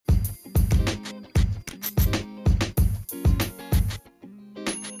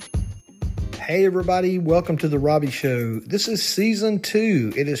Hey everybody, welcome to the Robbie Show. This is season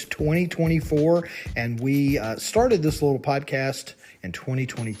 2. It is 2024 and we started this little podcast in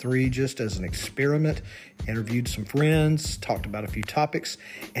 2023 just as an experiment, interviewed some friends, talked about a few topics,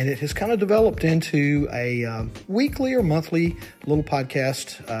 and it has kind of developed into a weekly or monthly little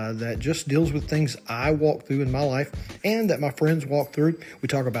podcast that just deals with things I walk through in my life and that my friends walk through. We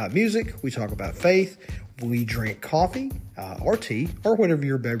talk about music, we talk about faith, we drink coffee or tea or whatever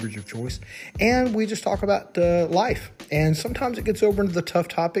your beverage of choice, and we just talk about life. And sometimes it gets over into the tough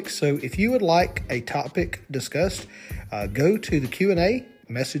topics. So if you would like a topic discussed, go to the Q&A,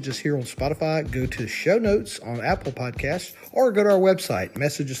 message us here on Spotify, go to the show notes on Apple Podcasts, or go to our website,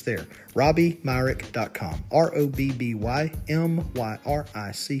 message us there, RobbieMyrick.com,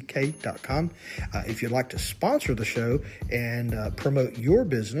 RobbieMyrick.com. If you'd like to sponsor the show and promote your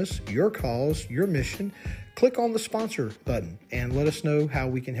business, your cause, your mission, click on the sponsor button and let us know how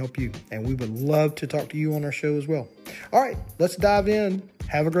we can help you. And we would love to talk to you on our show as well. All right, let's dive in.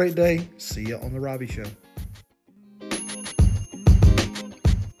 Have a great day. See you on the Robbie Show.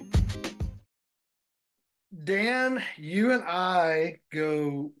 Dan, you and I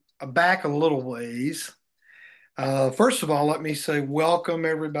go back a little ways. First of all, let me say welcome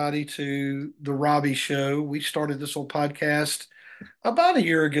everybody to the Robbie Show. We started this whole podcast about a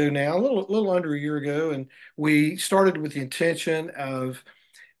year ago now, a little under a year ago, and we started with the intention of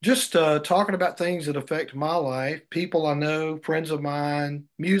just talking about things that affect my life, people I know, friends of mine,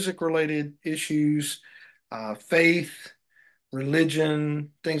 music-related issues, faith, religion,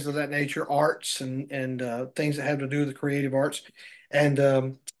 things of that nature, arts, and things that have to do with the creative arts.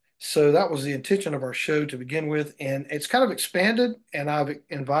 And so that was the intention of our show to begin with. And it's kind of expanded, and I've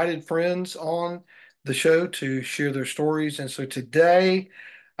invited friends on the show to share their stories. And so today,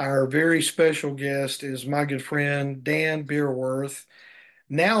 our very special guest is my good friend, Dan Bierworth,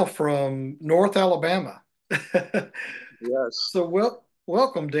 now from North Alabama. Yes. So,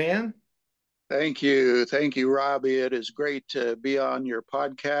 welcome, Dan. Thank you. Thank you, Robbie. It is great to be on your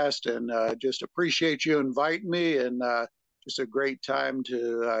podcast and just appreciate you inviting me and just a great time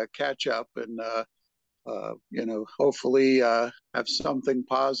to catch up and, hopefully have something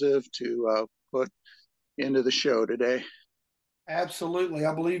positive to put into the show today. Absolutely.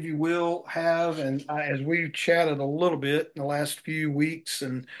 I believe you will have. And as we've chatted a little bit in the last few weeks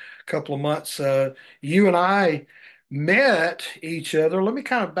and a couple of months, you and I met each other. Let me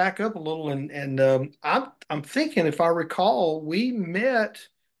kind of back up a little. And I'm thinking, if I recall, we met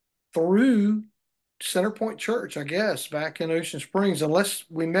through Center Point Church, I guess, back in Ocean Springs, unless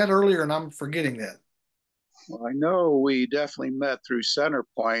we met earlier and I'm forgetting that. Well, I know we definitely met through Center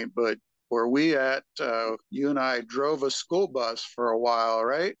Point, but where we at, you and I drove a school bus for a while,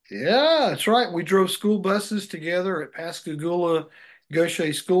 right? Yeah, that's right. We drove school buses together at Pascagoula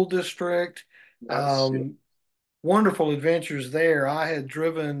Goshen School District. Yes. Um, Wonderful adventures there. I had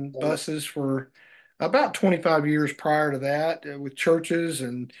driven buses for about 25 years prior to that with churches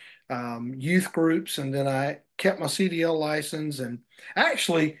and youth groups. And then I kept my CDL license. And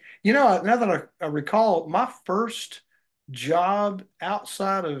actually, now that I recall, my first job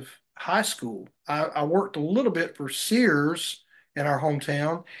outside of high school, I worked a little bit for Sears in our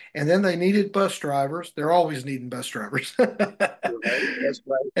hometown, and then they needed bus drivers. They're always needing bus drivers. Right. That's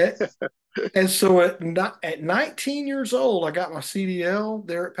And, right. and so at 19 years old, I got my CDL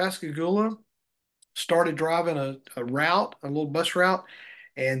there at Pascagoula, started driving a route, a little bus route,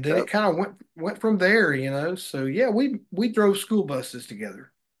 and then Yep. it kind of went from there. So yeah, we drove school buses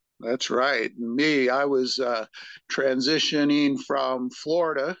together. That's right. Me, I was transitioning from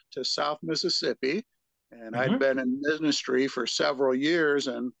Florida to South Mississippi, and I'd Hmm. been in ministry for several years,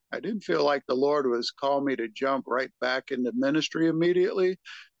 and I didn't feel like the Lord was calling me to jump right back into ministry immediately.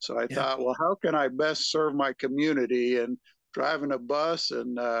 So I Yeah. thought, well, how can I best serve my community? And driving a bus,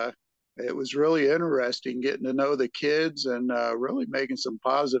 and it was really interesting getting to know the kids and really making some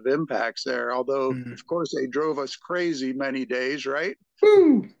positive impacts there. Although, Mhm. of course, they drove us crazy many days, right?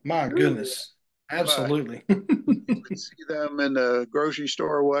 Woo, my goodness. But Absolutely. you would see them in the grocery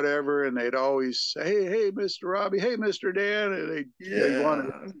store or whatever, and they'd always say, "Hey, Mr. Robbie, hey, Mr. Dan," and they want to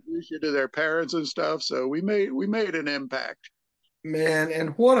Yeah. introduce you to their parents and stuff. So we made an impact. Man,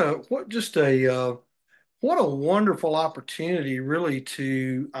 and what a wonderful opportunity really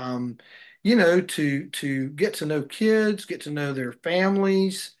to to get to know kids, get to know their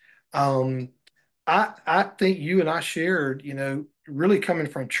families. Um, I think you and I shared, really coming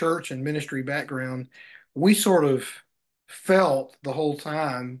from church and ministry background, we sort of felt the whole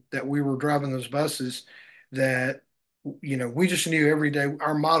time that we were driving those buses that we just knew every day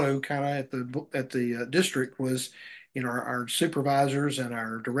our motto kind of at the district was, our supervisors and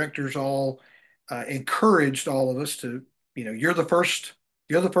our directors all encouraged all of us to, you're the first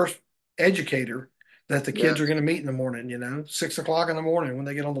educator that the kids are Yes. going to meet in the morning, 6 o'clock in the morning when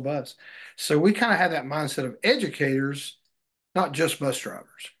they get on the bus. So we kind of have that mindset of educators, not just bus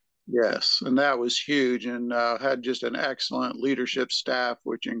drivers. Yes, and that was huge, and had just an excellent leadership staff,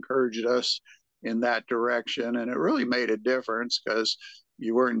 which encouraged us in that direction. And it really made a difference because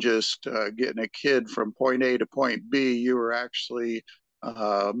you weren't just getting a kid from point A to point B, you were actually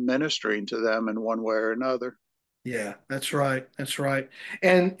ministering to them in one way or another. Yeah, that's right. That's right.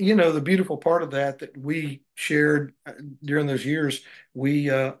 And the beautiful part of that we shared during those years, we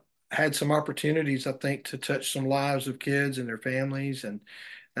had some opportunities, I think, to touch some lives of kids and their families, and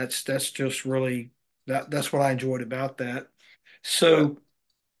that's just really that's what I enjoyed about that. Yeah, So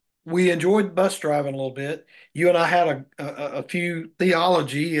we enjoyed bus driving a little bit. You and I had a few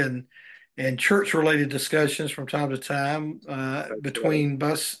theology and church related discussions from time to time that's right. between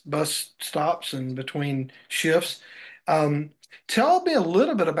bus stops and between shifts. Um, Tell me a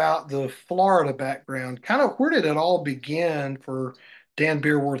little bit about the Florida background. Kind of where did it all begin for Dan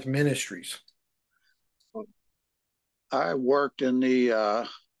Bierworth Ministries? I worked in the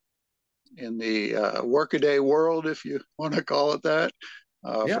workaday world, if you want to call it that,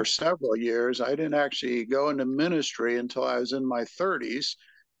 Yeah. for several years. I didn't actually go into ministry until I was in my 30s,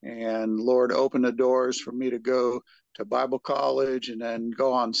 and Lord opened the doors for me to go to Bible college and then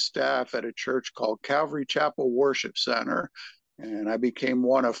go on staff at a church called Calvary Chapel Worship Center. And I became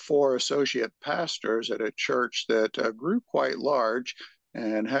one of four associate pastors at a church that grew quite large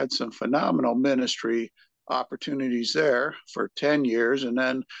and had some phenomenal ministry opportunities there for 10 years. And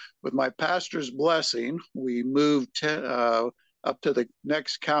then with my pastor's blessing, we moved up to the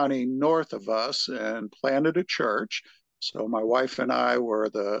next county north of us and planted a church. So my wife and I were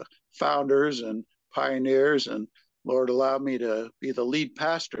the founders and pioneers, and Lord allowed me to be the lead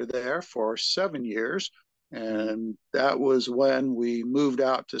pastor there for 7 years. Mhm. And that was when we moved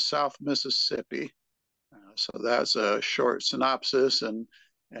out to South Mississippi. So that's a short synopsis and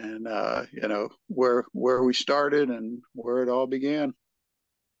where we started and where it all began.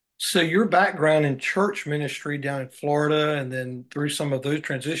 So your background in church ministry down in Florida and then through some of those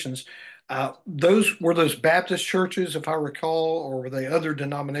transitions, those Baptist churches, if I recall, or were they other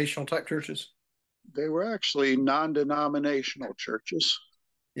denominational type churches? They were actually non-denominational churches.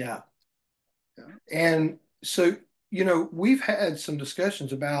 Yeah. Yeah, And so, we've had some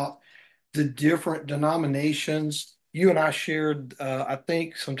discussions about the different denominations. You and I shared, I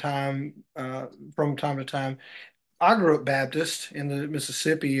think, from time to time. I grew up Baptist in the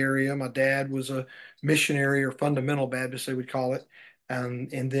Mississippi area. My dad was a missionary or fundamental Baptist, they would call it.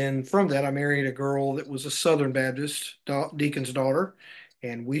 And then from that, I married a girl that was a Southern Baptist deacon's daughter.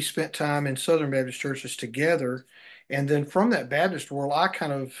 And we spent time in Southern Baptist churches together. And then from that Baptist world, I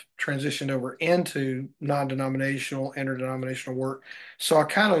kind of transitioned over into non-denominational, interdenominational work. So I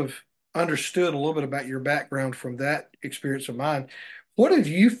kind of understood a little bit about your background from that experience of mine. What have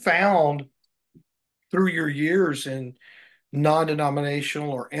you found through your years in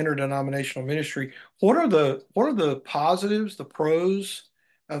non-denominational or interdenominational ministry? What are the positives, the pros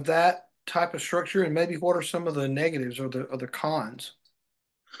of that type of structure, and maybe what are some of the negatives or the cons?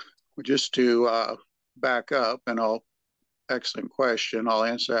 just to back up, and I'll excellent question. I'll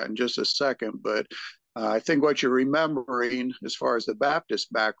answer that in just a second. But I think what you're remembering as far as the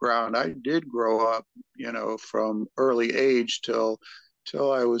Baptist background, I did grow up, from early age till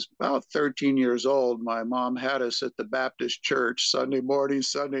I was about 13 years old. My mom had us at the Baptist church Sunday morning,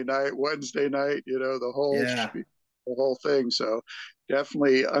 Sunday night, Wednesday night, Yeah, the whole thing. So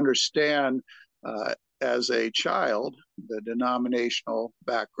definitely understand as a child the denominational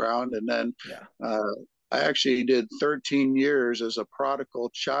background. And then yeah. uh, I actually did 13 years as a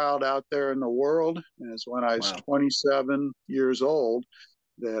prodigal child out there in the world. And it's when I was Wow. 27 years old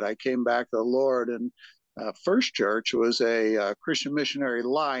that I came back to the Lord. And First Church was a Christian Missionary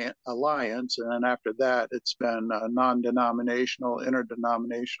Alliance. And then after that, it's been non denominational,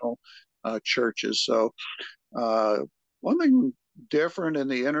 interdenominational churches. So uh, one thing different in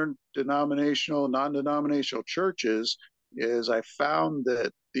the interdenominational, non-denominational churches is I found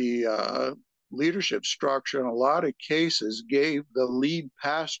that the leadership structure in a lot of cases gave the lead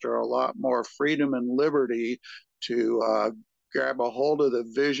pastor a lot more freedom and liberty to grab a hold of the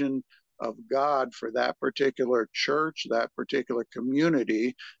vision of God for that particular church, that particular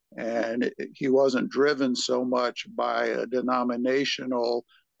community. And he wasn't driven so much by a denominational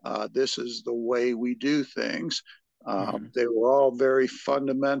this is the way we do things. Mhm. They were all very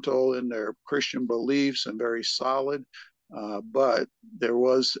fundamental in their Christian beliefs and very solid, but there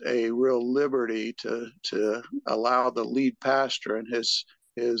was a real liberty to allow the lead pastor and his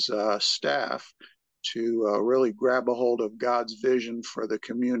his staff to really grab a hold of God's vision for the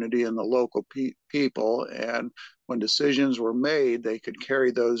community and the local people. And when decisions were made, they could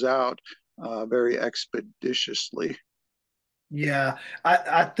carry those out very expeditiously. Yeah,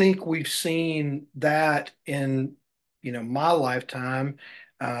 I think we've seen that in, my lifetime.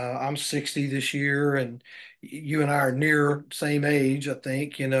 I'm 60 this year, and you and I are near same age, I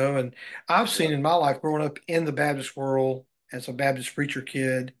think, and I've seen in my life growing up in the Baptist world as a Baptist preacher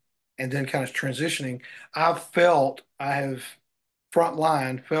kid and then kind of transitioning, I have front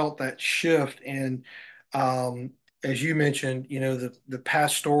line felt that shift in, as you mentioned, the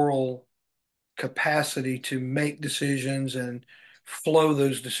pastoral capacity to make decisions and flow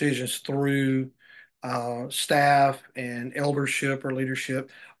those decisions through staff and eldership or leadership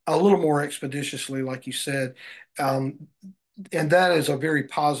a little more expeditiously, like you said. Um, and that is a very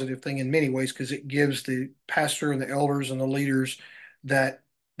positive thing in many ways because it gives the pastor and the elders and the leaders that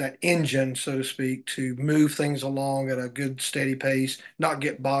engine, so to speak, to move things along at a good steady pace, not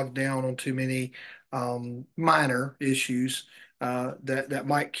get bogged down on too many minor issues that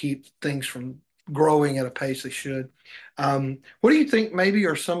might keep things from growing at a pace they should. What do you think maybe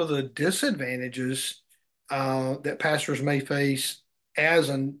are some of the disadvantages that pastors may face as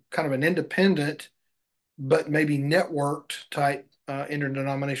an kind of an independent but maybe networked type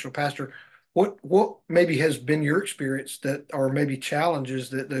interdenominational pastor? What maybe has been your experience that, or maybe challenges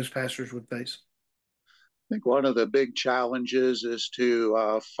that those pastors would face? I think one of the big challenges is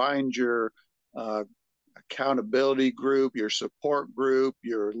to find your uh, accountability group, your support group,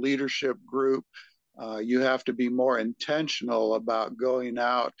 your leadership group. You have to be more intentional about going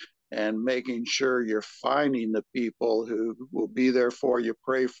out and making sure you're finding the people who will be there for you,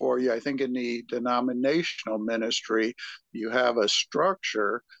 pray for you. I think in the denominational ministry, you have a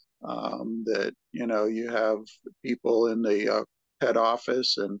structure that, you have people in the head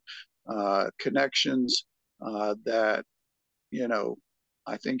office and connections that you know,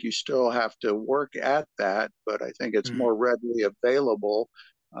 I think you still have to work at that, but I think it's Mm, more readily available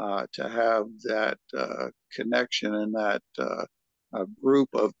to have that connection and that group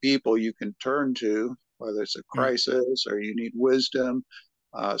of people you can turn to, whether it's a mm, crisis or you need wisdom.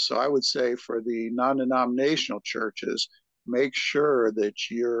 So I would say for the non denominational churches, make sure that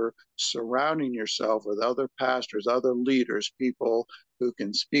you're surrounding yourself with other pastors, other leaders, people who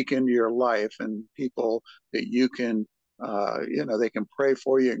can speak into your life and people that you can they can pray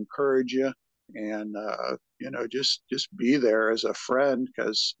for you, encourage you, and just be there as a friend.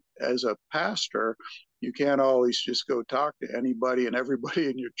 Because as a pastor, you can't always just go talk to anybody and everybody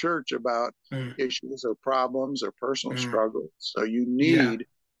in your church about mm, issues or problems or personal mm. struggles. So Yeah,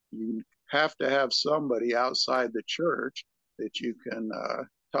 you have to have somebody outside the church that you can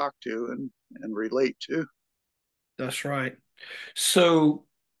talk to and relate to. that's right. So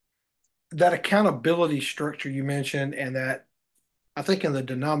that accountability structure you mentioned, and that I think in the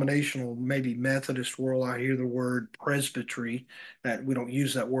denominational, maybe Methodist world, I hear the word presbytery. That we don't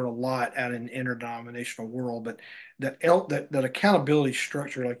use that word a lot out in interdenominational world, but that accountability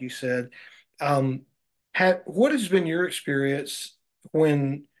structure, like you said, um, what has been your experience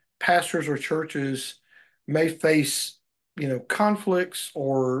when pastors or churches may face, conflicts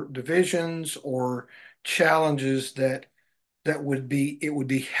or divisions or challenges it would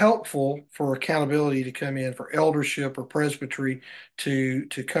be helpful for accountability to come in, for eldership or presbytery to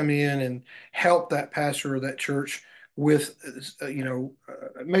come in and help that pastor or that church with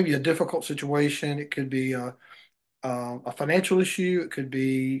maybe a difficult situation. It could be a financial issue. It could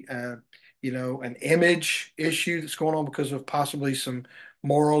be an image issue that's going on because of possibly some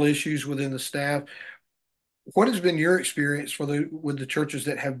moral issues within the staff. What has been your experience with the churches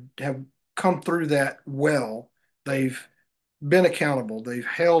that have come through that well? They've been accountable, they've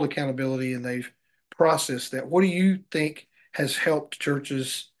held accountability, and they've processed that. What do you think has helped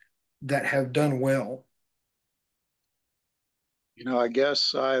churches that have done well? I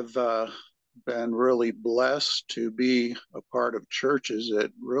guess I've been really blessed to be a part of churches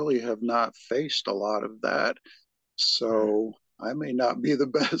that really have not faced a lot of that. Mm. So I may not be the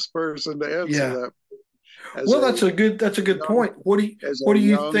best person to answer Yeah. that. As Well, a that's a good young, point. What do you as what a do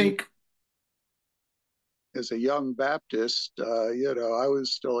you young, think? as a young Baptist, I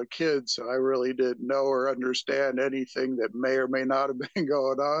was still a kid, so I really didn't know or understand anything that may or may not have been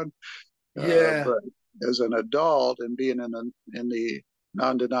going on. Yeah. But as an adult and being in the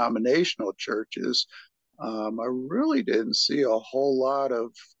non-denominational churches, I really didn't see a whole lot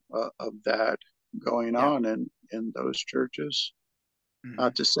of that going Yeah. on in those churches. Mhm.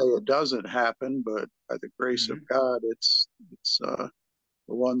 Not to say it doesn't happen, but by the grace of Mhm. God,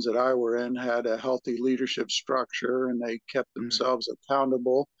 the ones that I were in had a healthy leadership structure, and they kept Mm. themselves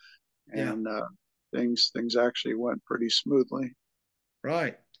accountable, Yeah, and things actually went pretty smoothly.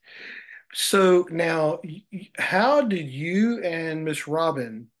 right. So now, how did you and Miss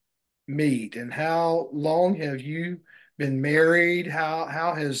Robin meet, and how long have you been married?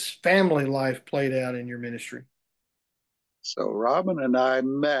 How has family life played out in your ministry? So Robin and I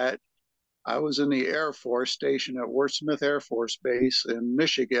met. I was in the Air Force stationed at Worth Smith Air Force Base in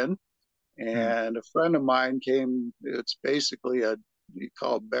Michigan, Mm. and a friend of mine came. It's basically a you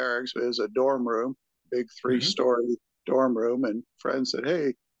call it barracks, but it's a dorm room, big Hmm. 3-story dorm room. And friend said, "Hey,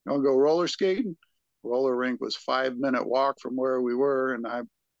 you want to go roller skating?" Roller rink was 5-minute walk from where we were, and I,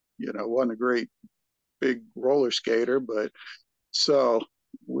 wasn't a great big roller skater, but so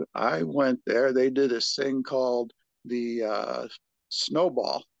I went there. They did this thing called the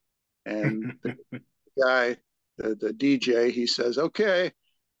snowball, and guy, the DJ, he says, "Okay,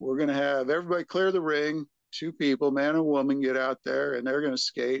 we're going to have everybody clear the ring. Two people, man and woman, get out there and they're going to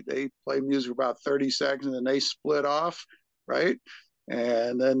skate. They play music for about 30 seconds and then they split off, right?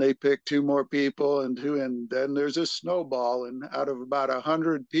 And then they pick two more people and then there's a snowball. And out of about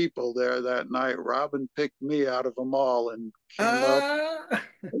 100 people there that night, Robin picked me out of them all and came up, Ah,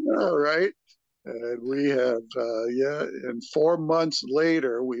 all right. And we have, yeah, and 4 months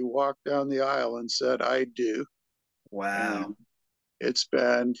later, we walked down the aisle and said, I do. And wow, it's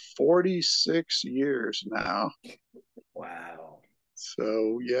been 46 years now. wow.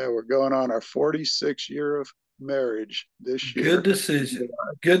 So, yeah, we're going on our 46th year of marriage this Good year. decision.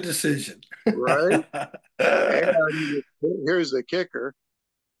 Good decision. Right? And here's the kicker,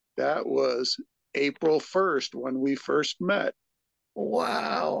 that was April 1st when we first met.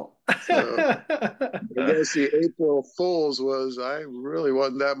 Wow. So, I guess the April Fools was I really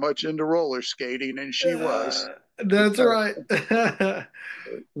wasn't that much into roller skating, and she was. That's right.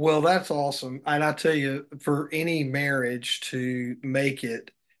 Well, that's awesome. And I tell you, for any marriage to make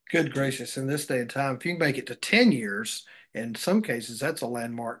it, good gracious, in this day and time, if you make it to 10 years, in some cases that's a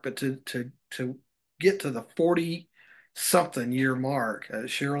landmark, but to get to the 40 something year mark,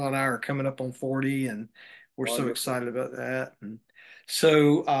 Cheryl and I are coming up on 40 and we're so Wonderful. excited about that. And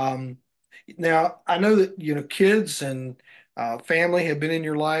so now I know that kids and family have been in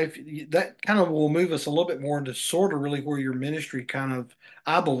your life. That kind of will move us a little bit more into sort of really where your ministry kind of,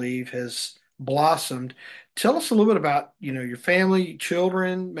 I believe, has blossomed. Tell us a little bit about, your family,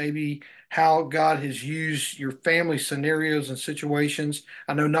 children, maybe how God has used your family scenarios and situations.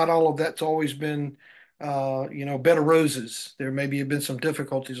 I know not all of that's always been, bed of roses. There maybe have been some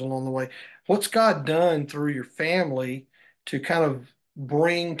difficulties along the way. What's God done through your family to kind of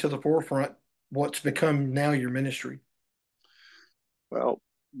bring to the forefront what's become now your ministry? Well,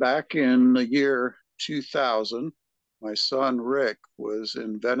 back in the year 2000, my son Rick was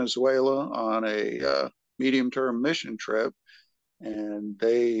in Venezuela on a medium term mission trip, and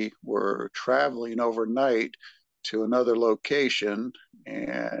they were traveling overnight to another location.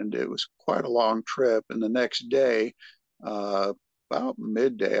 And it was quite a long trip. And the next day, uh, about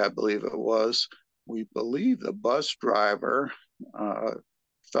midday, I believe it was, we believe the bus driver uh,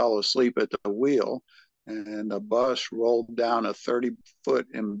 fell asleep at the wheel, and the bus rolled down a 30-foot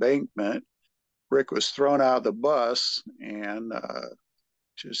embankment. Rick was thrown out of the bus, and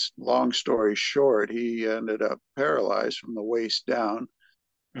just long story short, he ended up paralyzed from the waist down.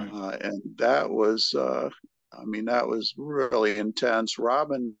 Hmm. And that was, I mean, that was really intense.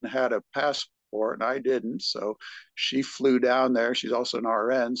 Robin had a passport and I didn't. So she flew down there. She's also an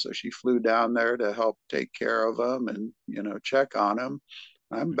RN. So she flew down there to help take care of him and, check on him.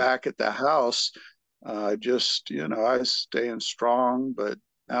 I'm back at the house. Just, I was staying strong, but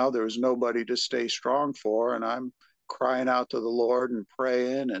now there was nobody to stay strong for. And I'm crying out to the Lord and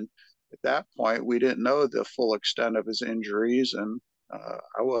praying. And at that point, we didn't know the full extent of his injuries. And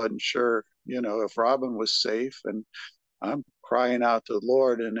I wasn't sure, if Robin was safe. And I'm crying out to the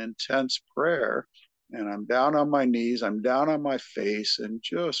Lord in intense prayer. And I'm down on my knees, I'm down on my face, and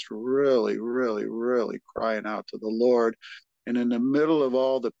just really, really, really crying out to the Lord. And in the middle of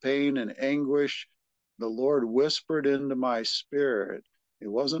all the pain and anguish, the Lord whispered into my spirit. It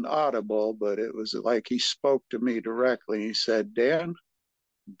wasn't audible, but it was like he spoke to me directly. He said, Dan,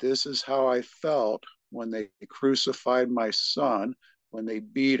 this is how I felt when they crucified my son, when they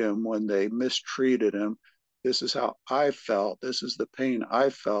beat him, when they mistreated him. This is how I felt. This is the pain I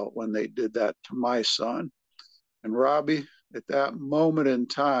felt when they did that to my son. And Robbie, at that moment in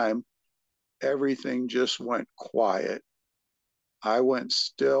time, everything just went quiet. I went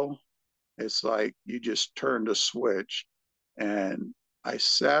still. It's like you just turned a switch. And I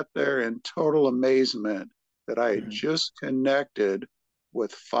sat there in total amazement that I had Hmm. just connected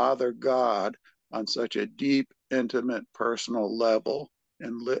with Father God on such a deep, intimate, personal level.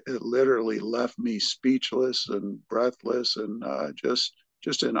 And it literally left me speechless and breathless and just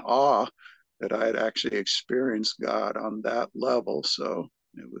in awe that I had actually experienced God on that level. So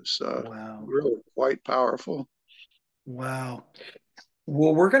it was Wow. really quite powerful. Wow.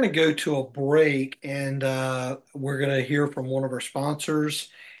 Well, we're going to go to a break and we're going to hear from one of our sponsors.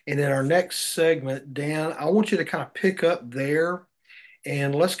 And in our next segment, Dan, I want you to kind of pick up there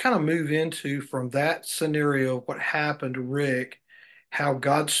and let's kind of move into from that scenario, what happened to Rick, how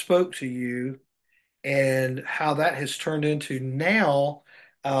God spoke to you, and how that has turned into now.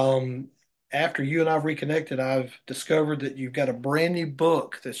 Um, After you and I've reconnected, I've discovered that you've got a brand new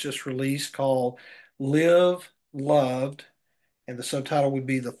book that's just released called Live Loved, and the subtitle would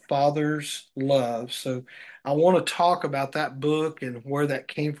be The Father's Love. So I want to talk about that book and where that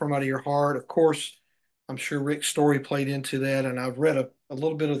came from out of your heart. Of course, I'm sure Rick's story played into that, and I've read a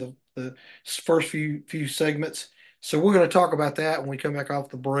little bit of the first few segments. So we're going to talk about that when we come back off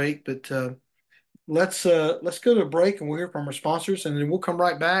the break. But let's go to a break and we'll hear from our sponsors, and then we'll come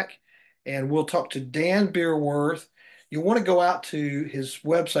right back and we'll talk to Dan Bierworth. You want to go out to his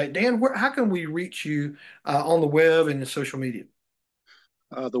website, Dan. How can we reach you on the web and the social media?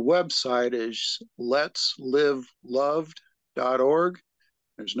 The website is letsliveloved.org.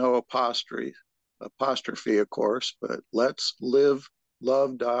 There's no apostrophe, of course, but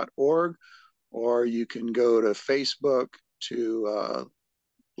letslivelove.org, or you can go to Facebook to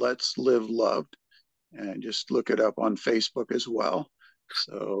Let's Live Loved and just look it up on Facebook as well.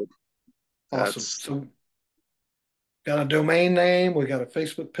 So Awesome. that's So got a domain name, we got a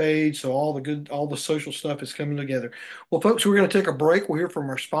Facebook page, so all the social stuff is coming together. Well, folks, we're going to take a break. We'll hear from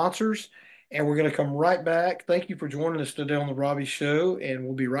our sponsors, and we're going to come right back. Thank you for joining us today on the Robbie Show, and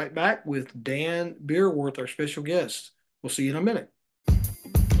we'll be right back with Dan Bierworth, our special guest. We'll see you in a minute.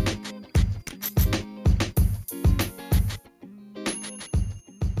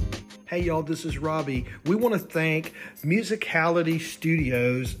 Hey y'all, this is Robbie. We want to thank Musicality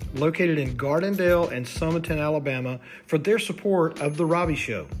Studios located in Gardendale and Summerton, Alabama for their support of The Robbie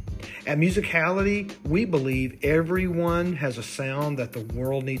Show. At Musicality, we believe everyone has a sound that the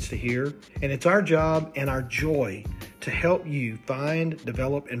world needs to hear, and it's our job and our joy to help you find,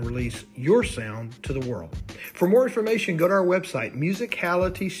 develop, and release your sound to the world. For more information, go to our website,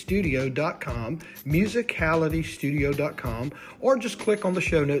 musicalitystudio.com, musicalitystudio.com, or just click on the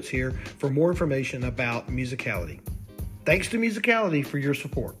show notes here for more information about Musicality. Thanks to Musicality for your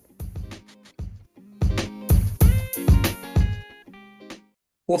support.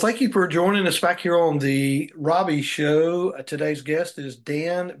 Well, thank you for joining us back here on the Robbie Show. Today's guest is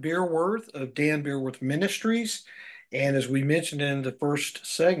Dan Bierworth of Dan Bierworth Ministries. And as we mentioned in the first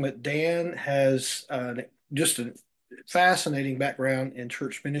segment, Dan has just a fascinating background in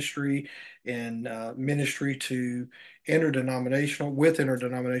church ministry and ministry to interdenominational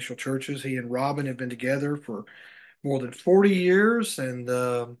churches. He and Robin have been together for more than 40 years, and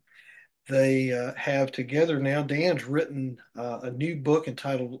they have together now. Dan's written a new book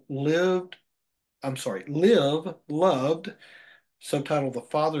entitled Live Loved, subtitled The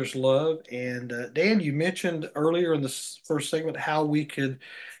Father's Love. And Dan, you mentioned earlier in this first segment how we could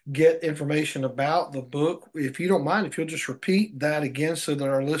get information about the book. If you don't mind, if you'll just repeat that again so that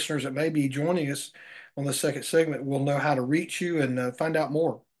our listeners that may be joining us on the second segment will know how to reach you and find out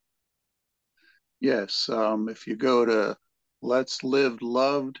more. yes. If you go to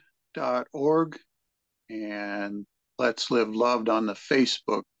letsliveloved.org and Let's Live Loved on the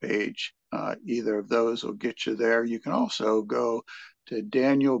Facebook page. Either of those will get you there. You can also go to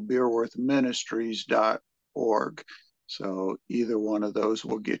danielbeerworthministries.org. So either one of those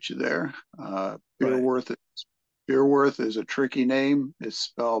will get you there. Right. Bierworth is a tricky name. It's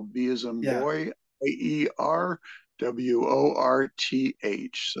spelled B as in Yeah. boy, Aerworth.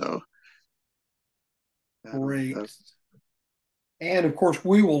 So Great. that And of course,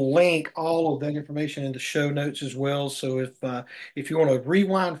 we will link all of that information in the show notes as well. So if you want to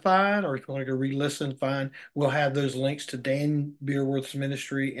rewind, fine, or if you want to go re-listen, fine. We'll have those links to Dan Bierworth's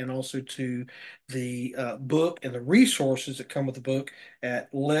ministry and also to the book and the resources that come with the book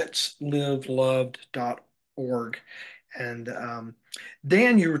at letsliveloved.org. And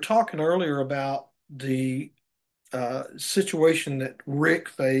Dan, you were talking earlier about the situation that Rick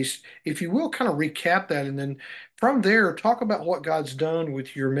faced. If you will, kind of recap that, and then from there, talk about what God's done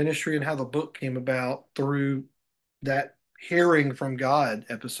with your ministry and how the book came about through that hearing from God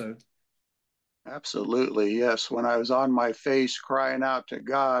episode. absolutely, yes. When I was on my face crying out to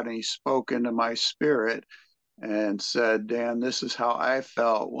God, and He spoke into my spirit and said, Dan, this is how I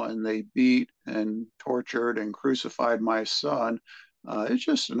felt when they beat and tortured and crucified my son. It's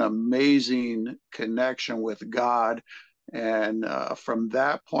just an amazing connection with God. And from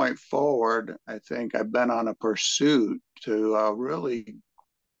that point forward, I think I've been on a pursuit to really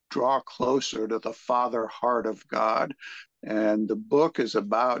draw closer to the Father heart of God. And the book is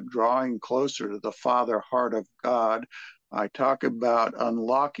about drawing closer to the Father heart of God. I talk about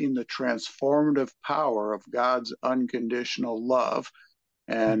unlocking the transformative power of God's unconditional love.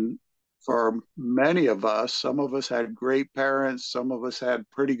 And for many of us, some of us had great parents, some of us had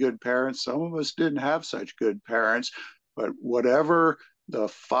pretty good parents, some of us didn't have such good parents. But whatever the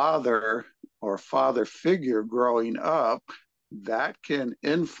father or father figure growing up, that can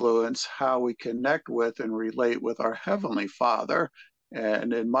influence how we connect with and relate with our Heavenly Father.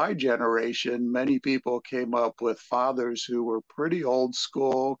 And in my generation, many people came up with fathers who were pretty old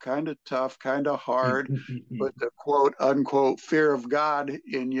school, kind of tough, kind of hard, put the quote unquote fear of God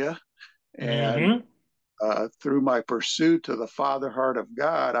in you. And Hmm. through my pursuit to the Father heart of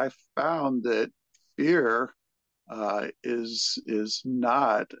God, I found that fear is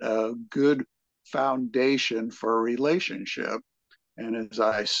not a good foundation for a relationship. And as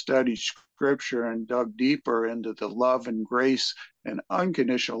I studied scripture and dug deeper into the love and grace and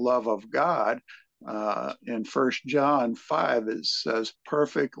unconditional love of God, in First John 5, it says,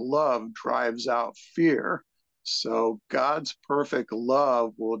 perfect love drives out fear. So God's perfect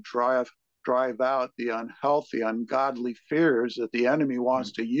love will drive out the unhealthy, ungodly fears that the enemy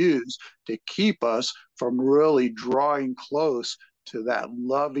wants to use to keep us from really drawing close to that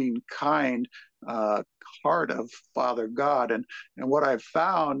loving, kind heart of Father God. And what I've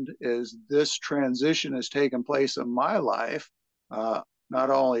found is this transition has taken place in my life. Uh, Not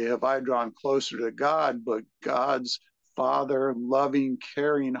only have I drawn closer to God, but God's Father, loving,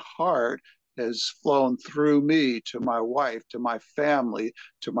 caring heart has flown through me to my wife, to my family,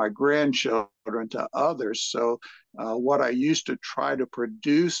 to my grandchildren, to others. So, what I used to try to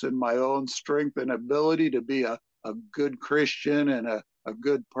produce in my own strength and ability to be a good Christian and a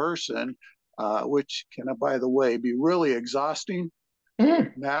good person, which can, by the way, be really exhausting.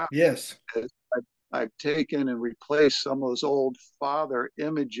 Mm. Now Yes. I've taken and replaced some of those old father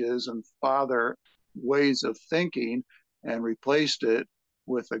images and father ways of thinking and replaced it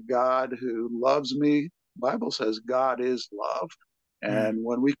with a God who loves me. The Bible says God is love. Mm. And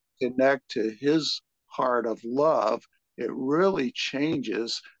when we connect to his heart of love, it really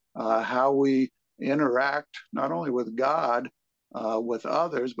changes how we interact not only with God, with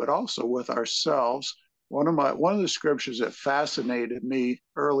others, but also with ourselves. One of the scriptures that fascinated me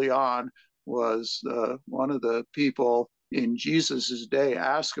early on was one of the people in Jesus's day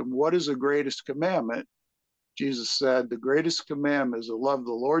asked him, "What is the greatest commandment?" Jesus said, "The greatest commandment is to love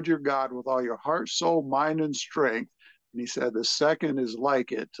the Lord your God with all your heart, soul, mind, and strength." And he said, "The second is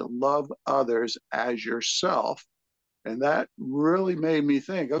like it, to love others as yourself." And that really made me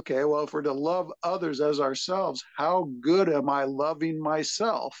think, okay, well, if we're to love others as ourselves, how good am I loving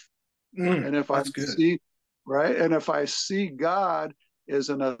myself? Mm. And if I That's good. see, right, and if I see God as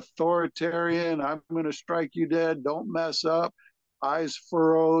an authoritarian, I'm going to strike you dead, don't mess up, eyes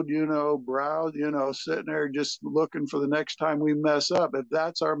furrowed, brows, sitting there just looking for the next time we mess up. If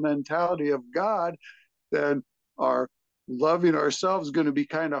that's our mentality of God, then our loving ourselves is going to be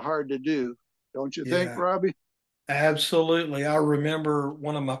kind of hard to do. Don't you think, Yeah. Robbie? Absolutely. I remember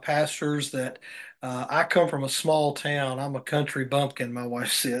one of my pastors that I come from a small town. I'm a country bumpkin, my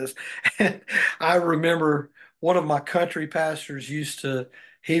wife says. And I remember one of my country pastors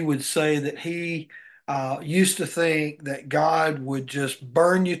he would say that he used to think that God would just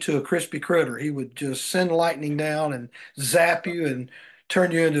burn you to a crispy critter. He would just send lightning down and zap you and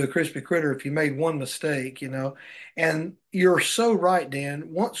turn you into a crispy critter if you made one mistake. And you're so right,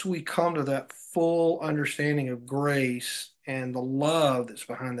 Dan. Once we come to that full understanding of grace and the love that's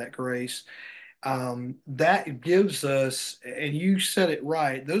behind that grace, that gives us, and you said it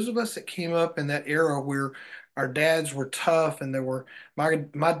right, those of us that came up in that era where our dads were tough and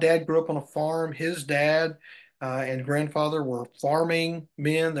my dad grew up on a farm. His dad and grandfather were farming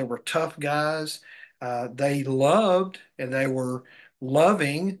men. They were tough guys. They loved and they were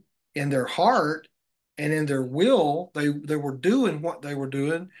loving in their heart and in their will. They were doing what they were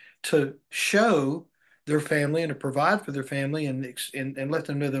doing to show their family and to provide for their family and let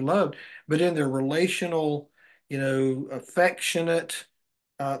them know they're loved, but in their relational, affectionate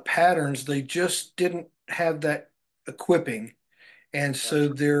patterns, they just didn't have that equipping. And so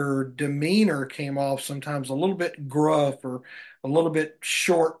That's their demeanor came off sometimes a little bit gruff or a little bit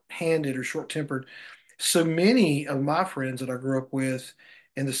short-handed or short-tempered. So many of my friends that I grew up with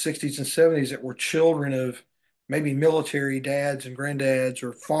in the 60s and 70s that were children of maybe military dads and granddads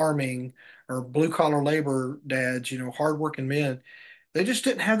or farming or blue collar labor dads, hardworking men, They just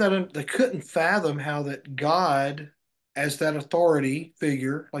didn't have that. They couldn't fathom how that God, as that authority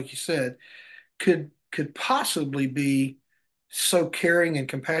figure, like you said, could possibly be so caring and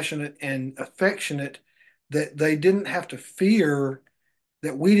compassionate and affectionate that they didn't have to fear,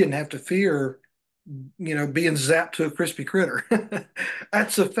 that we didn't have to fear, being zapped to a crispy critter.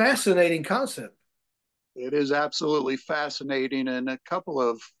 That's a fascinating concept. It is absolutely fascinating, and a couple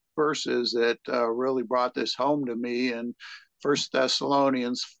of verses that really brought this home to me. In First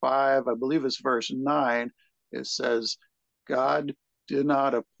Thessalonians 5, I believe it's verse 9, it says, God did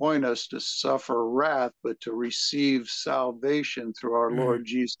not appoint us to suffer wrath, but to receive salvation through our Mm, Lord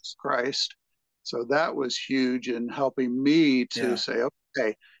Jesus Christ. So that was huge in helping me to yeah. say,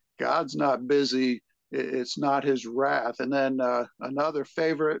 okay, God's not busy, it's not his wrath. And then another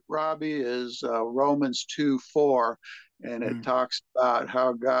favorite, Robbie, is Romans 2:4. And it Mm, talks about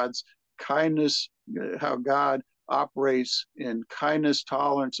how God's kindness, how God operates in kindness,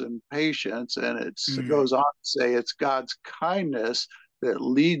 tolerance, and patience. And it mm, goes on to say it's God's kindness that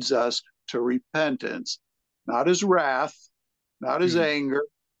leads us to repentance, not his wrath, not his mm, anger,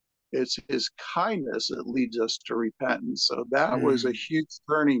 it's his kindness that leads us to repentance. So that was a mm, huge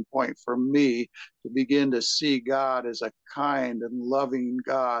turning point for me to begin to see God as a kind and loving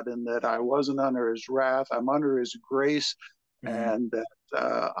God, and that I wasn't under his wrath, I'm under his grace, mm, and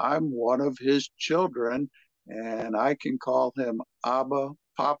that I'm one of his children, and I can call him Abba,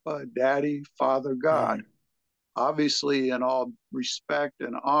 Papa, Daddy, Father God. mm, Obviously, in all respect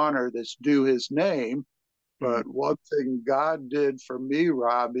and honor that's due his name, mm, but one thing God did for me,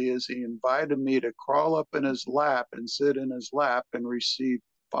 Robbie, is he invited me to crawl up in his lap and sit in his lap and receive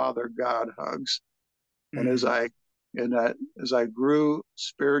Father God hugs. And as mm, I and that as I grew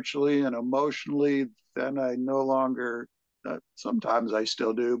spiritually and emotionally, then I no longer sometimes I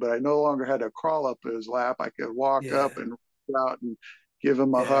still do, but I no longer had to crawl up to his lap. I could walk up yeah. and reach out and give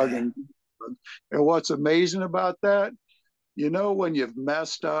him a hug. Yeah. And what's amazing about that, when you've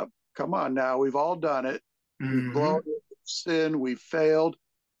messed up, come on now, we've all done it. We've blown Hmm. it, sinned, we've failed.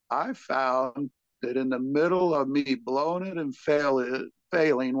 I found that in the middle of me blowing it and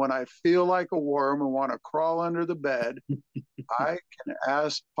failing, when I feel like a worm and want to crawl under the bed, I can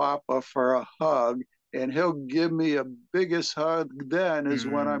ask Papa for a hug, and he'll give me a biggest hug then is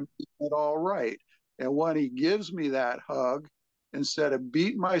when Mm, I'm doing it all right. And when he gives me that hug, instead of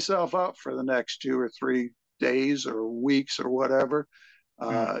beating myself up for the next 2 or 3 days or weeks or whatever,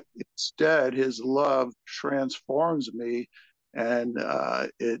 mm, instead his love transforms me. And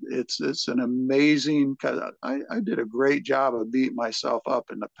it's an amazing, because I did a great job of beating myself up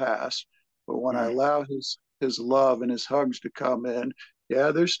in the past, but when I mm, allow his love and his hugs to come in,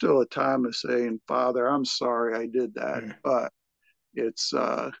 yeah, there's still a time of saying, Father, I'm sorry I did that, mm, but it's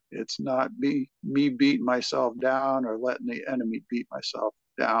not me beating myself down or letting the enemy beat myself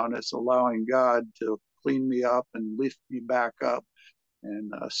down. It's allowing God to clean me up and lift me back up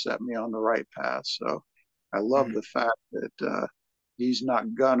and set me on the right path. So I love mm. the fact that he's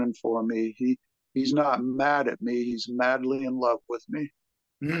not gunning for me. He's not mad at me. He's madly in love with me.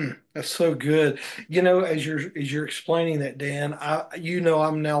 That's so good. As you're explaining that, Dan,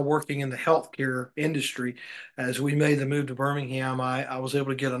 I'm now working in the healthcare industry. As we made the move to Birmingham, I was able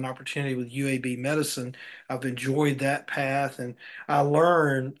to get an opportunity with UAB medicine. I've enjoyed that path, and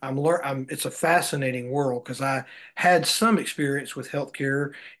it's a fascinating world because I had some experience with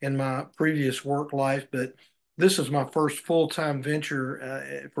healthcare in my previous work life, but this is my first full-time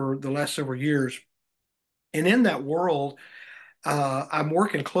venture for the last several years. And in that world, I'm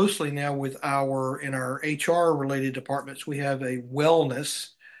working closely now with in our HR related departments. We have a wellness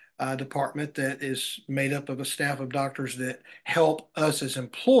department that is made up of a staff of doctors that help us as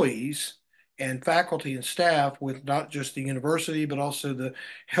employees and faculty and staff with not just the university, but also the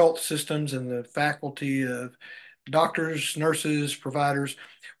health systems and the faculty of doctors, nurses, providers.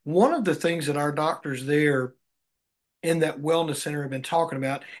 One of the things that our doctors there in that wellness center have been talking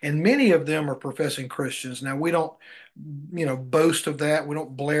about, and many of them are professing Christians. Now, we don't, boast of that. We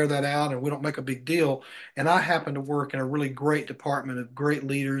don't blare that out and we don't make a big deal. And I happen to work in a really great department of great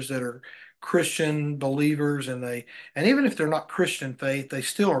leaders that are Christian believers, and even if they're not Christian faith, they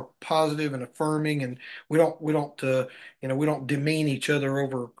still are positive and affirming, and we don't demean each other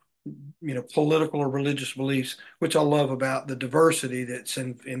over political or religious beliefs, which I love about the diversity that's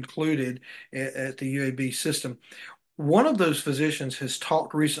included at the UAB system. One of those physicians has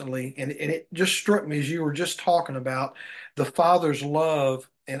talked recently, and it just struck me as you were just talking about the father's love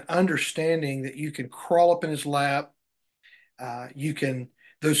and understanding that you can crawl up in his lap.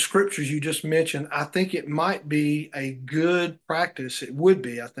 Those scriptures you just mentioned, I think it might be a good practice. It would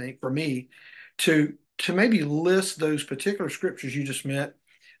be, I think, for me to maybe list those particular scriptures you just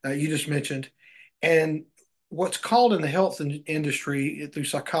mentioned, and what's called in the health industry through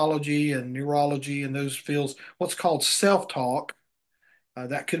psychology and neurology and those fields, what's called self-talk.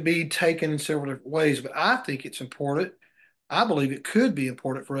 That could be taken in several different ways, but I think it's important. I believe it could be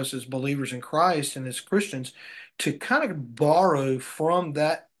important for us as believers in Christ and as Christians to kind of borrow from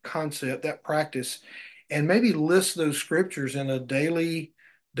that concept, that practice, and maybe list those scriptures in a daily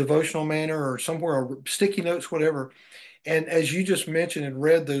devotional manner or somewhere, or sticky notes, whatever. And as you just mentioned and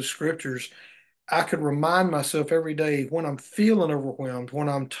read those scriptures, I could remind myself every day when I'm feeling overwhelmed, when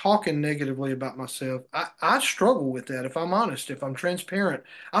I'm talking negatively about myself. I struggle with that, if I'm honest, if I'm transparent.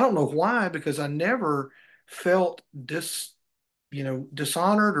 I don't know why, because I never felt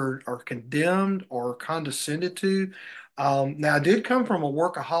dishonored or condemned or condescended to. Now, I did come from a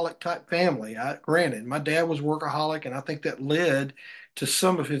workaholic type family. Granted, my dad was workaholic, and I think that led to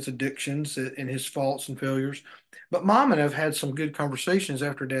some of his addictions and his faults and failures. But mom and I've had some good conversations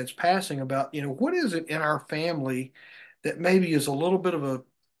after dad's passing about, what is it in our family that maybe is a little bit of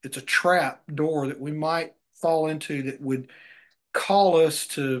it's a trap door that we might fall into that would call us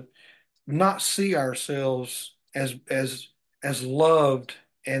to not see ourselves as loved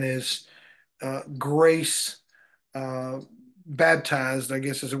and as grace uh, baptized, I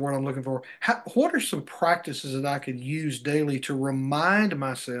guess is the word I'm looking for. What are some practices that I could use daily to remind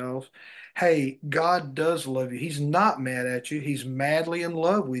myself, hey, God does love you. He's not mad at you. He's madly in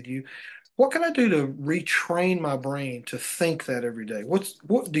love with you. What can I do to retrain my brain to think that every day? What's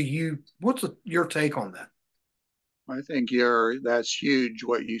your take on that? I think that's huge.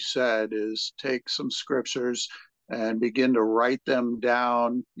 What you said is take some scriptures and begin to write them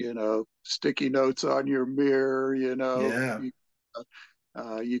down, sticky notes on your mirror, Yeah.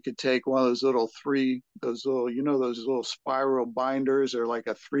 you could take one of those little, those little spiral binders. They're like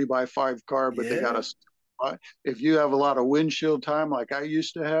a 3x5 card, but they got Yeah. if you have a lot of windshield time like I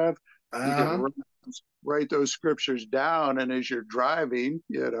used to have, you could Uh-huh. write those scriptures down. And as you're driving,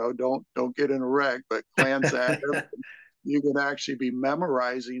 don't get in a wreck, but glance at them. You can actually be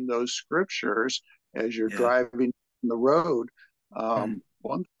memorizing those scriptures as you're Yeah. driving the road. Mm,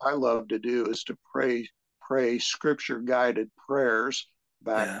 One thing I love to do is to pray scripture guided prayers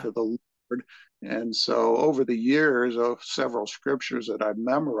back yeah. to the Lord. And so over the years, several scriptures that I've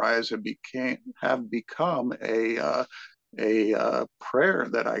memorized have become a prayer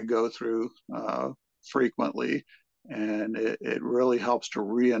that I go through frequently, and it really helps to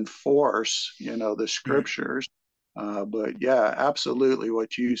reinforce, the Mm, scriptures. But yeah, absolutely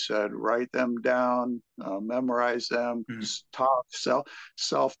what you said. Write them down, memorize them, mm. talk,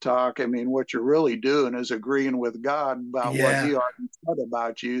 self talk. I mean, what you're really doing is agreeing with God about what Yeah. He already said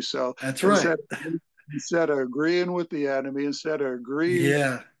about you. So That's right. instead instead of agreeing with the enemy, instead of agreeing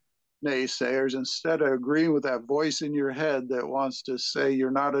Yeah. naysayers, instead of agreeing with that voice in your head that wants to say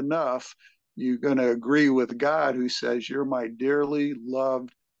you're not enough, you're going to agree with God who says, "You're my dearly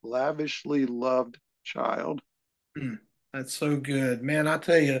loved, lavishly loved child." Mm. That's so good. Man, I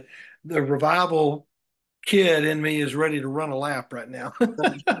tell you, the revival kid in me is ready to run a lap right now.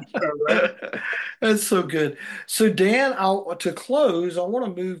 Right? That's so good. So Dan, to close, I want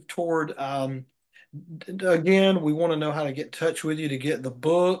to move toward again, we want to know how to get in touch with you to get the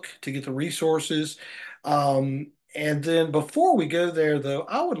book, to get the resources. And then before we go there, though,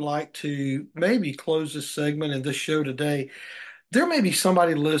 I would like to maybe close this segment and this show today. There may be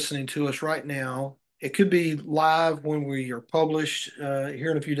somebody listening to us right now. It could be live when we are published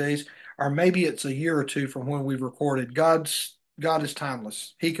here in a few days, or maybe it's a year or two from when we've recorded. God is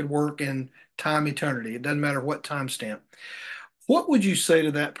timeless. He could work in time eternity. It doesn't matter what time stamp. What would you say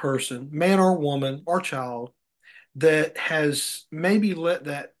to that person, man or woman or child, that has maybe let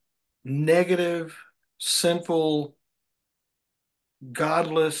that negative, sinful,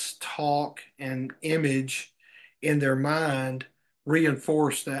 godless talk and image in their mind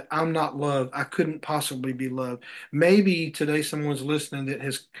reinforce that I'm not loved. I couldn't possibly be loved. Maybe today someone's listening that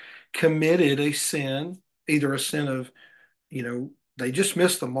has committed a sin, either a sin of, they just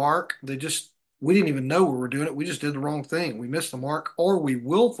missed the mark. We didn't even know we were doing it. We just did the wrong thing. We missed the mark, or we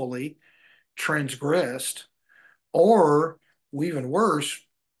willfully transgressed, or even worse,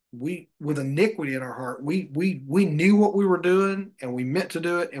 we with iniquity in our heart, we knew what we were doing and we meant to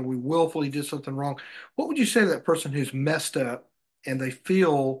do it and we willfully did something wrong. What would you say to that person who's messed up and they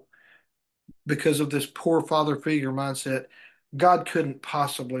feel because of this poor father figure mindset, God couldn't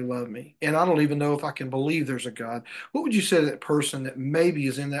possibly love me, and I don't even know if I can believe there's a God? What would you say to that person that maybe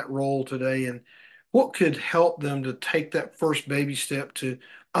is in that role today, and what could help them to take that first baby step to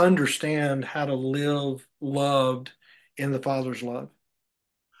understand how to live loved in the Father's love?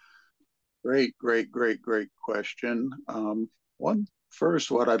 Great question. One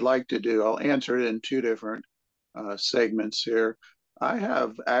first, what I'd like to do, I'll answer it in two different segments here. I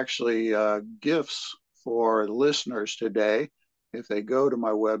have actually gifts for listeners today. If they go to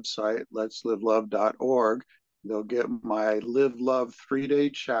my website, letslivelove.org, they'll get my Live Love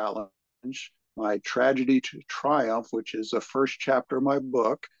 3-day challenge, my Tragedy to Triumph, which is the first chapter of my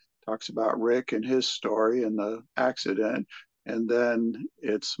book, talks about Rick and his story and the accident. And then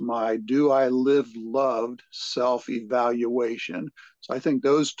it's my Do I Live Loved self evaluation. So I think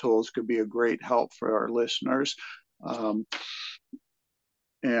those tools could be a great help for our listeners. Um,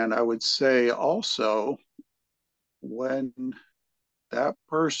 and I would say also, when that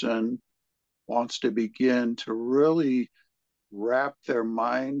person wants to begin to really wrap their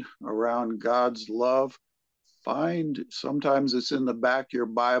mind around God's love, find sometimes it's in the back of your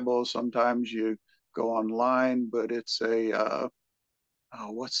Bible, sometimes you go online, but it's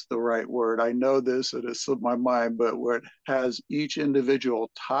what's the right word? I know this, it has slipped my mind, but where it has each individual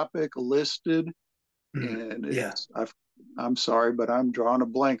topic listed, Mm, and yeah. I'm sorry, but I'm drawing a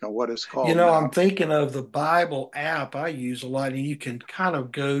blank on what it's You called know, now. I'm thinking of the Bible app I use a lot, and you can kind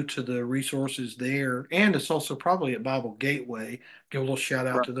of go to the resources there. And it's also probably at Bible Gateway. Give a little shout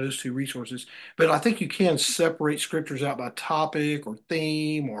out Right. to those two resources. But I think you can separate scriptures out by topic or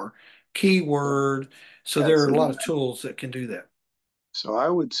theme or keyword. So there That's are a it. lot of tools that can do that. So I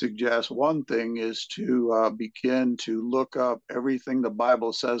would suggest one thing is to begin to look up everything the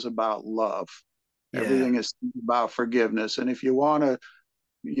Bible says about love. Yeah. Everything is about forgiveness. And if you want to,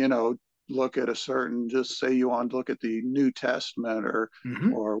 you know, look at a certain, just say you want to look at the New Testament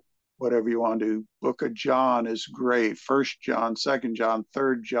Hmm. or whatever you want to do. Book of John is great. First John, Second John,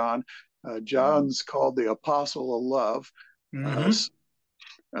 Third John. John's called the Apostle of Love. Uh,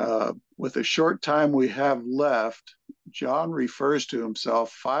 Hmm. with the short time we have left, John refers to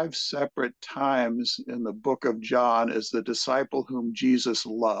himself 5 separate times in the book of John as the disciple whom Jesus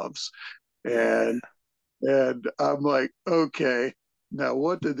loves. Yeah. And I'm like, okay, now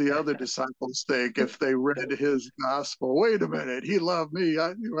what did the other disciples think if they read his gospel? Wait a minute, he loved me,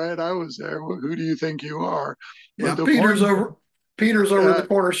 right? I was there. Well, who do you think you are? Yeah. But the point, Peter's over in yeah, the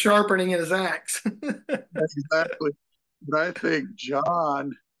corner sharpening his axe. exactly. But I think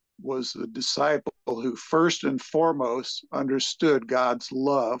John was the disciple who first and foremost understood God's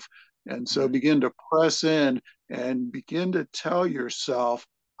love. And so begin to press in and begin to tell yourself,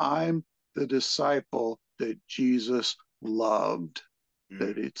 I'm the disciple that Jesus loved,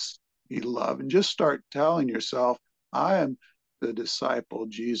 that Mm. it's he loved. And just start telling yourself, I am the disciple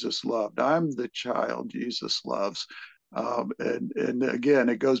Jesus loved. I'm the child Jesus loves. And again,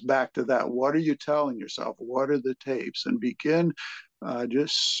 it goes back to that. What are you telling yourself? What are the tapes? And begin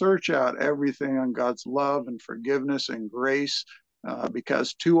just search out everything on God's love and forgiveness and grace,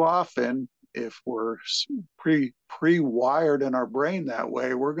 because too often, if we're pre-wired in our brain that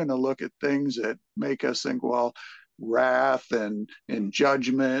way, we're going to look at things that make us think, well, wrath and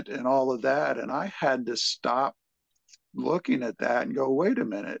judgment and all of that. And I had to stop looking at that and go, wait a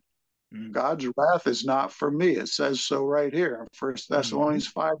minute. Mm. God's wrath is not for me. It says so right here in First Hmm. Thessalonians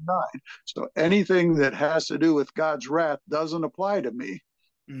 5:9. So anything that has to do with God's wrath doesn't apply to me.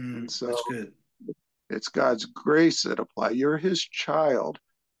 And Mm. so That's good. it's God's grace that apply. You're his child.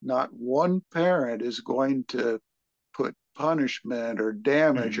 Not one parent is going to put punishment or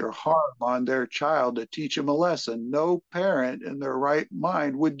damage Mm. or harm on their child to teach them a lesson. No parent in their right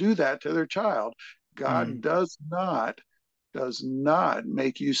mind would do that to their child. God Mm. does not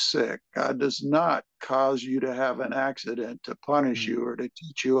make you sick. God does not cause you to have an accident to punish Mm. you or to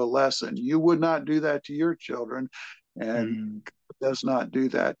teach you a lesson. You would not do that to your children, and Mm. does not do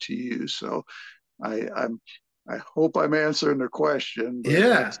that to you. So I'm I hope I'm answering the question, but Yeah,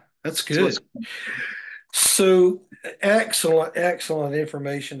 that's that's what's good. So excellent, excellent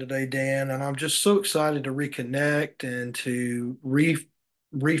information today, Dan. And I'm just so excited to reconnect and to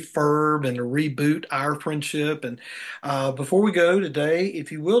refurb and to reboot our friendship. And before we go today,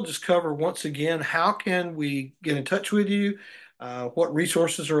 if you will just cover once again, how can we get in touch with you? What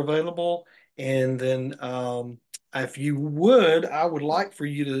resources are available? And then if you would, I would like for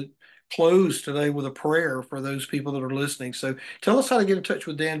you to close today with a prayer for those people that are listening. So tell us how to get in touch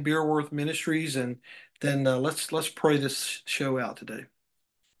with Dan Bierworth Ministries, and then let's pray this show out today.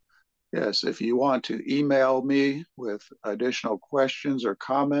 Yes, if you want to email me with additional questions or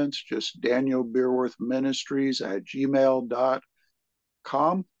comments, just Daniel Beerworth Ministries at gmail.com.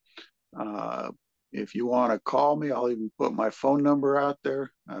 Uh, if you want to call me, I'll even put my phone number out there.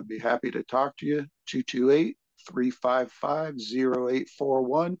 I'd be happy to talk to you.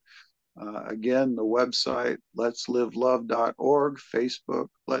 228-355-0841. Again, the website, letslivelove.org, Facebook,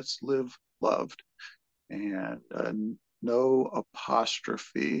 Let's Live loved, and no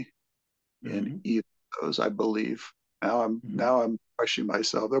apostrophe in Mhm. either of those, I believe. Mhm. Now I'm questioning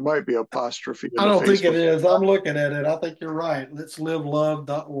myself. There might be apostrophe in I the don't think it Facebook. is. I'm looking at it. I think you're right. Let's live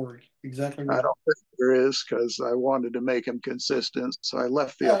love.org. Exactly I right. don't think there is because I wanted to make him consistent, so I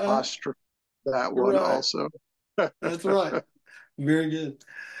left the Uh, apostrophe that you're one right. also. That's right. Very good.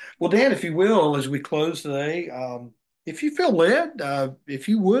 Well, Dan, if you will, as we close today, if you feel led, if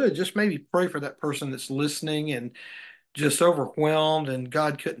you would, just maybe pray for that person that's listening and just overwhelmed and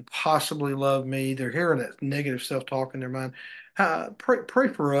God couldn't possibly love me. They're hearing that negative self-talk in their mind. Pray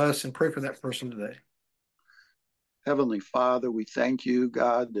for us and pray for that person today. Heavenly Father, we thank you,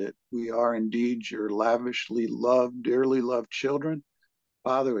 God, that we are indeed your lavishly loved, dearly loved children.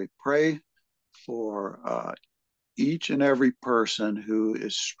 Father, we pray for each and every person who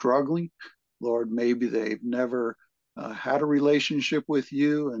is struggling. Lord, maybe they've never had a relationship with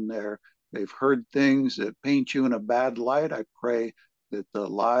you and they've heard things that paint you in a bad light. I pray that the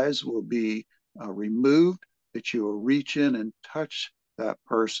lies will be removed, that you will reach in and touch that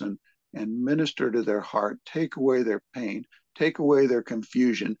person and minister to their heart, take away their pain, take away their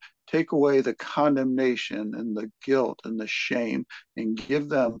confusion, take away the condemnation and the guilt and the shame, and give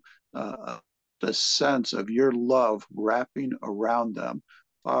them the sense of your love wrapping around them.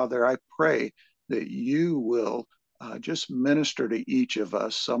 Father, I pray that you will just minister to each of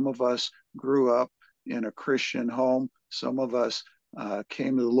us. Some of us grew up in a Christian home, some of us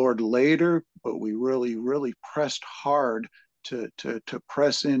came to the Lord later, but we really, really pressed hard to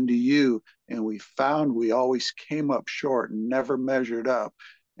press into you. And we found we always came up short and never measured up.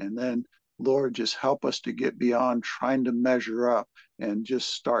 And then, Lord, just help us to get beyond trying to measure up and just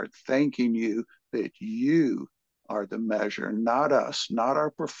start thanking you that you are the measure, not us, not our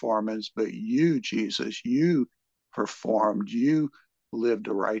performance, but you, Jesus. You performed, you lived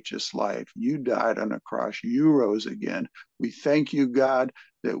a righteous life, you died on a cross, you rose again. We thank you, God,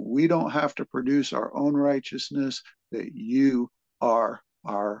 that we don't have to produce our own righteousness, that you are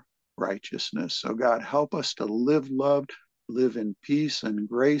our righteousness. So, God, help us to live loved, live in peace and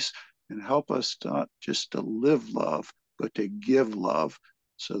grace, and help us not just to live love, but to give love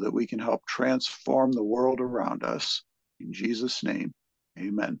so that we can help transform the world around us. In Jesus' name,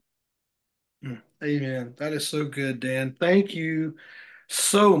 amen. Amen. That is so good, Dan. Thank you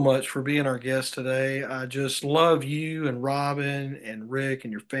so much for being our guest today. I just love you and Robin and Rick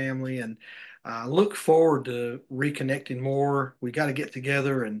and your family, and I look forward to reconnecting more. We got to get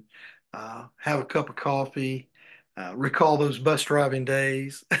together and have a cup of coffee, recall those bus driving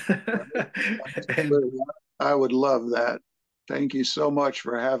days. And I would love that. Thank you so much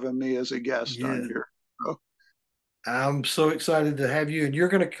for having me as a guest on yeah, your show. I'm so excited to have you, and you're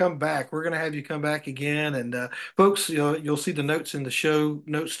going to come back. We're going to have you come back again, and folks, you'll see the notes in the show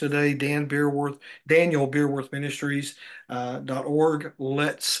notes today. Daniel Bierworth Ministries .org,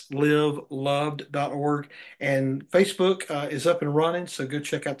 Let's Live Loved.org, and Facebook is up and running. So go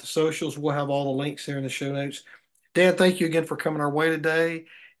check out the socials. We'll have all the links there in the show notes. Dan, thank you again for coming our way today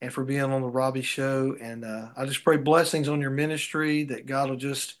and for being on the Robbie Show. And I just pray blessings on your ministry that God will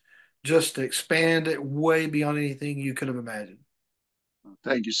just expand it way beyond anything you could have imagined.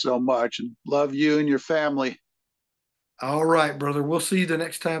 Thank you so much and love you and your family. All right, brother. We'll see you the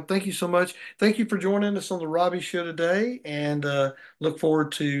next time. Thank you so much. Thank you for joining us on the Robbie Show today, and look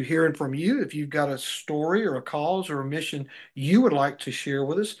forward to hearing from you. If you've got a story or a cause or a mission you would like to share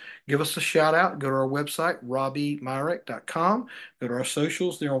with us, give us a shout out. Go to our website, robbiemyrick.com. Go to our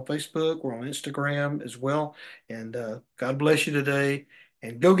socials. They're on Facebook. We're on Instagram as well. And God bless you today.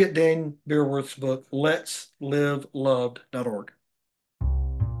 And go get Dan Beerworth's book, Let's Live Loved.org.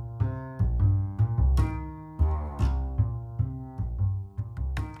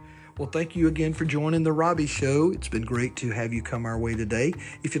 Well, thank you again for joining The Robbie Show. It's been great to have you come our way today.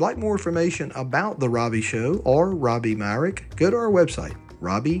 If you'd like more information about The Robbie Show or Robbie Myrick, go to our website,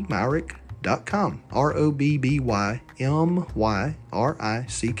 robbiemyrick.com,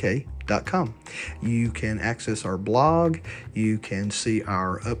 ROBBYMYRICK.com. You can access our blog. You can see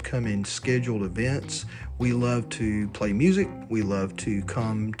our upcoming scheduled events. We love to play music. We love to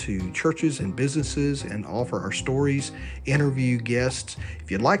come to churches and businesses and offer our stories, interview guests. If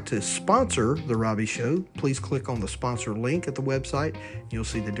you'd like to sponsor The Robbie Show, please click on the sponsor link at the website. You'll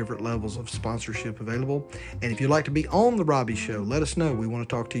see the different levels of sponsorship available. And if you'd like to be on The Robbie Show, let us know. We want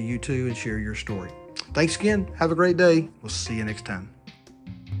to talk to you too and share your story. Thanks again. Have a great day. We'll see you next time.